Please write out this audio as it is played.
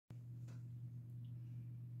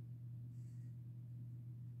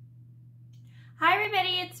Hi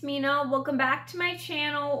everybody, it's Mena. Welcome back to my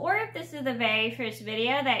channel, or if this is the very first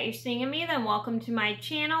video that you're seeing of me, then welcome to my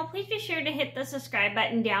channel. Please be sure to hit the subscribe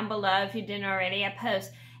button down below if you didn't already. I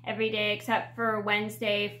post every day except for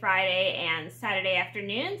Wednesday, Friday, and Saturday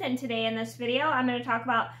afternoons. And today in this video, I'm going to talk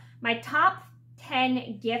about my top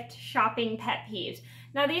 10 gift shopping pet peeves.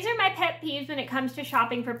 Now these are my pet peeves when it comes to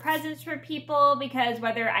shopping for presents for people, because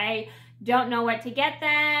whether I don't know what to get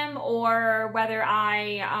them or whether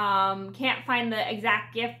I can't find the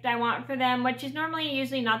exact gift I want for them, which is normally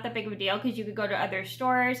usually not that big of a deal because you could go to other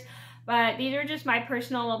stores. But these are just my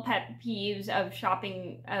personal pet peeves of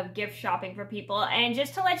shopping, of gift shopping for people. And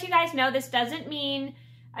just to let you guys know, this doesn't mean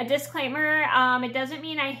a disclaimer. It doesn't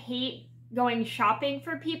mean I hate going shopping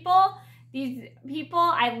for people. These people,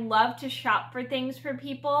 I love to shop for things for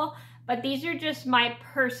people, but these are just my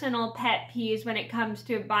personal pet peeves when it comes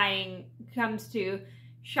to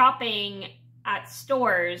shopping at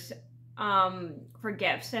stores for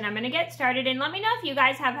gifts. And I'm going to get started, and let me know if you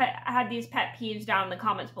guys have had these pet peeves down in the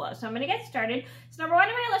comments below. So I'm going to get started. So number one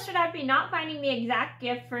on my list would have to be not finding the exact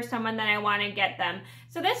gift for someone that I want to get them.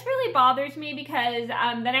 So this really bothers me because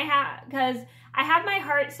I have my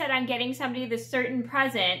heart set on getting somebody this certain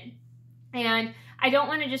present, and I don't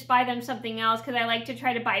want to just buy them something else because I like to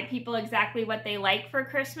try to buy people exactly what they like for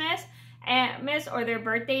Christmas or their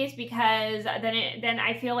birthdays, because then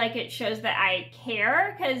I feel like it shows that I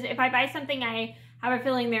care. Because if I buy something, I have a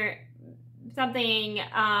feeling they're something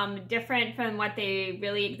different from what they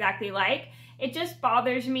really exactly like. It just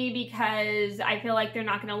bothers me because I feel like they're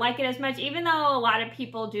not going to like it as much, even though a lot of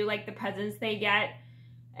people do like the presents they get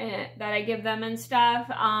that I give them and stuff.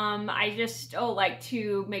 I just still like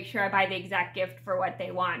to make sure I buy the exact gift for what they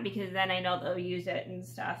want, because then I know they'll use it and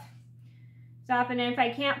stuff. And if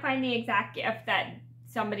I can't find the exact gift that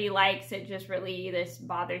somebody likes, it just really, this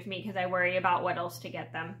bothers me because I worry about what else to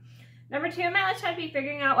get them. Number two on my list would be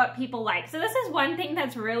figuring out what people like. So this is one thing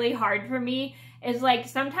that's really hard for me, is like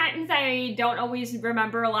sometimes I don't always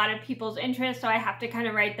remember a lot of people's interests, so I have to kind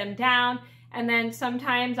of write them down. And then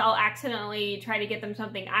sometimes I'll accidentally try to get them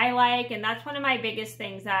something I like, and that's one of my biggest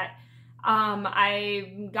things that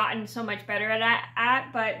I've gotten so much better at,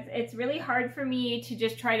 but it's really hard for me to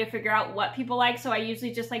just try to figure out what people like. So I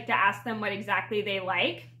usually just like to ask them what exactly they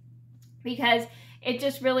like, because it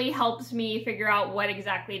just really helps me figure out what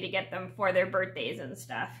exactly to get them for their birthdays and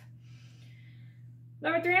stuff.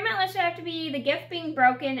 Number three on my list would have to be the gift being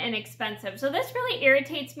broken and expensive. So this really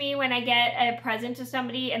irritates me when I get a present to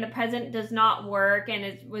somebody and the present does not work and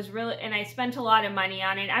I spent a lot of money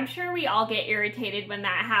on it. I'm sure we all get irritated when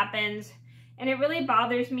that happens, and it really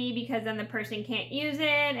bothers me because then the person can't use it,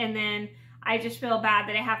 and then I just feel bad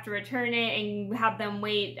that I have to return it and have them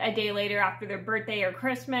wait a day later after their birthday or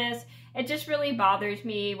Christmas. It just really bothers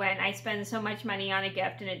me when I spend so much money on a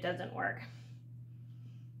gift and it doesn't work.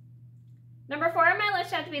 Number four on my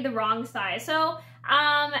list would have to be the wrong size. So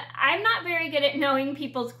I'm not very good at knowing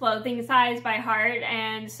people's clothing size by heart,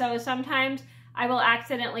 and so sometimes I will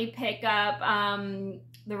accidentally pick up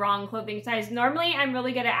the wrong clothing size. Normally I'm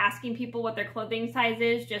really good at asking people what their clothing size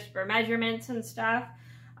is just for measurements and stuff.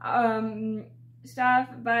 But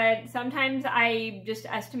sometimes I just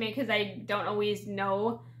estimate because I don't always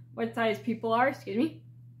know what size people are,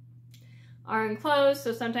 are in clothes,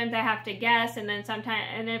 so sometimes I have to guess, and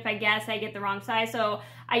if I guess, I get the wrong size. So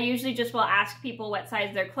I usually just will ask people what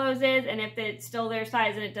size their clothes is, and if it's still their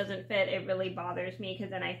size and it doesn't fit, it really bothers me because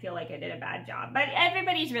then I feel like I did a bad job. But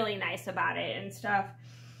everybody's really nice about it and stuff.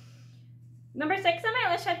 Number six on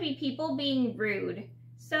my list had to be people being rude.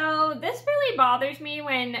 So this really bothers me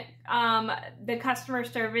when the customer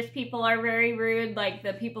service people are very rude, like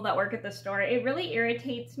the people that work at the store. It really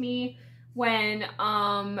irritates me when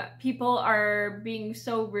people are being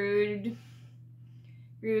so rude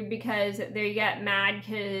because they get mad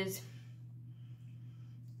because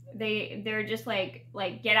they're just like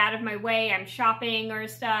get out of my way, I'm shopping or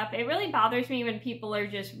stuff. It really bothers me when people are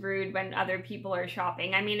just rude when other people are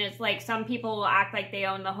shopping. I mean, it's like some people will act like they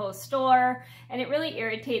own the whole store, and it really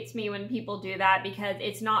irritates me when people do that because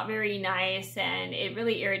it's not very nice, and it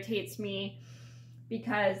really irritates me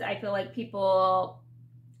because I feel like people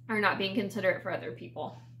are not being considerate for other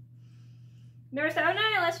people. Number seven on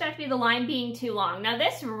my list would have to be the line being too long. Now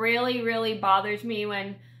this really, really bothers me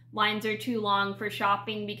when lines are too long for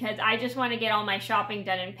shopping, because I just want to get all my shopping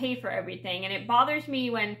done and pay for everything. And it bothers me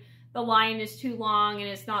when the line is too long and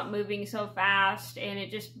it's not moving so fast, and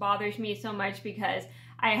it just bothers me so much because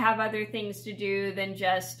I have other things to do than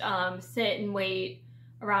just sit and wait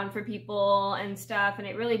around for people and stuff, and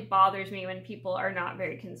it really bothers me when people are not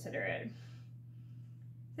very considerate.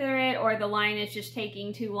 There it or the line is just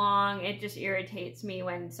taking too long. It just irritates me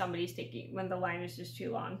when when the line is just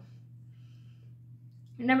too long.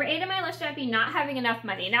 Number 8 on my list would be not having enough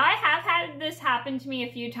money. Now, I have had this happen to me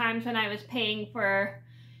a few times when I was paying for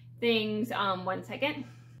things. One second.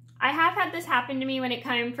 I have had this happen to me when it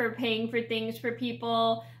came for paying for things for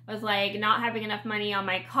people. Was like not having enough money on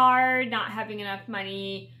my card, not having enough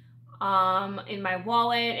money in my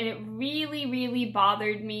wallet, and it really, really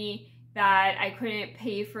bothered me that I couldn't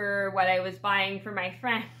pay for what I was buying for my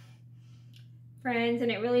friends,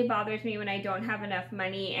 and it really bothers me when I don't have enough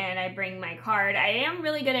money and I bring my card. I am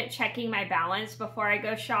really good at checking my balance before I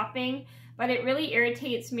go shopping, but it really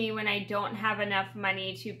irritates me when I don't have enough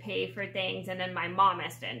money to pay for things and then my mom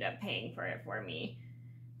has to end up paying for it for me.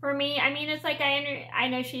 For me, I mean, it's like I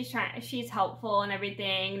know she's helpful and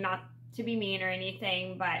everything, not to be mean or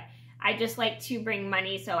anything, but I just like to bring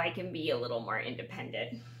money so I can be a little more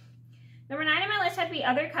independent. Number 9 on my list had to be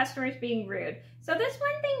other customers being rude. So this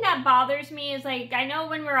one thing that bothers me is, like, I know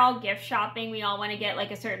when we're all gift shopping, we all want to get like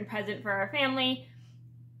a certain present for our families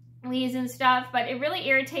and stuff, but it really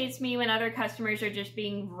irritates me when other customers are just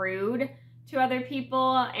being rude to other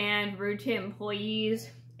people and rude to employees.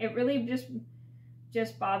 It really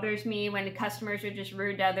just bothers me when the customers are just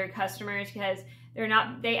rude to other customers because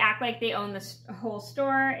they act like they own the whole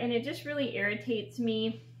store, and it just really irritates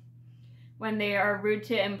me when they are rude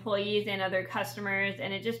to employees and other customers,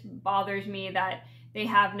 and it just bothers me that they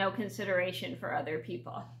have no consideration for other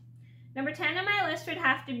people. Number 10 on my list would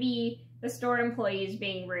have to be the store employees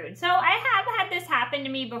being rude. So I have had this happen to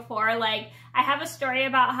me before. Like, I have a story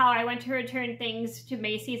about how I went to return things to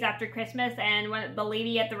Macy's after Christmas, and when the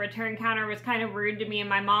lady at the return counter was kind of rude to me and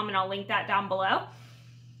my mom, and I'll link that down below.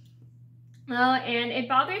 And it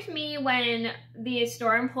bothers me when the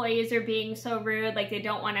store employees are being so rude, like they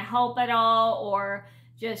don't want to help at all, or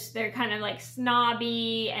just they're kind of like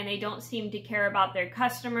snobby and they don't seem to care about their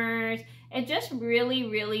customers. It just really,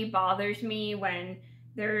 really bothers me when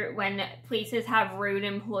places have rude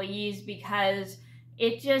employees, because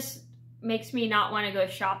it just makes me not want to go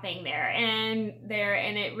shopping there, and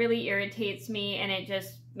it really irritates me, and it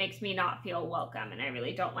just makes me not feel welcome, and I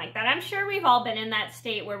really don't like that. I'm sure we've all been in that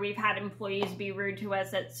state where we've had employees be rude to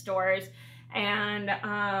us at stores, and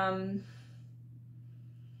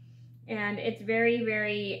it's very,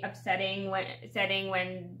 very upsetting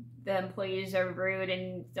when the employees are rude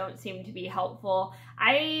and don't seem to be helpful.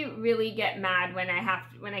 I really get mad when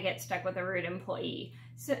I get stuck with a rude employee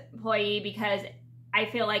because I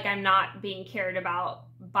feel like I'm not being cared about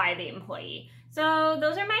by the employee. So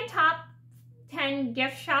those are my top 10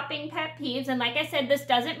 gift shopping pet peeves. And like I said, this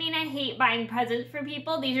doesn't mean I hate buying presents for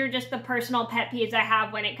people. These are just the personal pet peeves I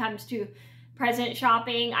have when it comes to present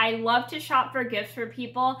shopping. I love to shop for gifts for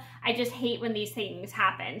people. I just hate when these things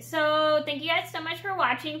happen. So thank you guys so much for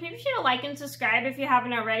watching. Please be sure to like and subscribe if you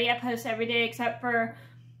haven't already. I post every day except for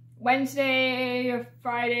Wednesday,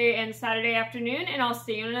 Friday, and Saturday afternoon. And I'll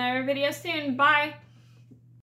see you in another video soon. Bye.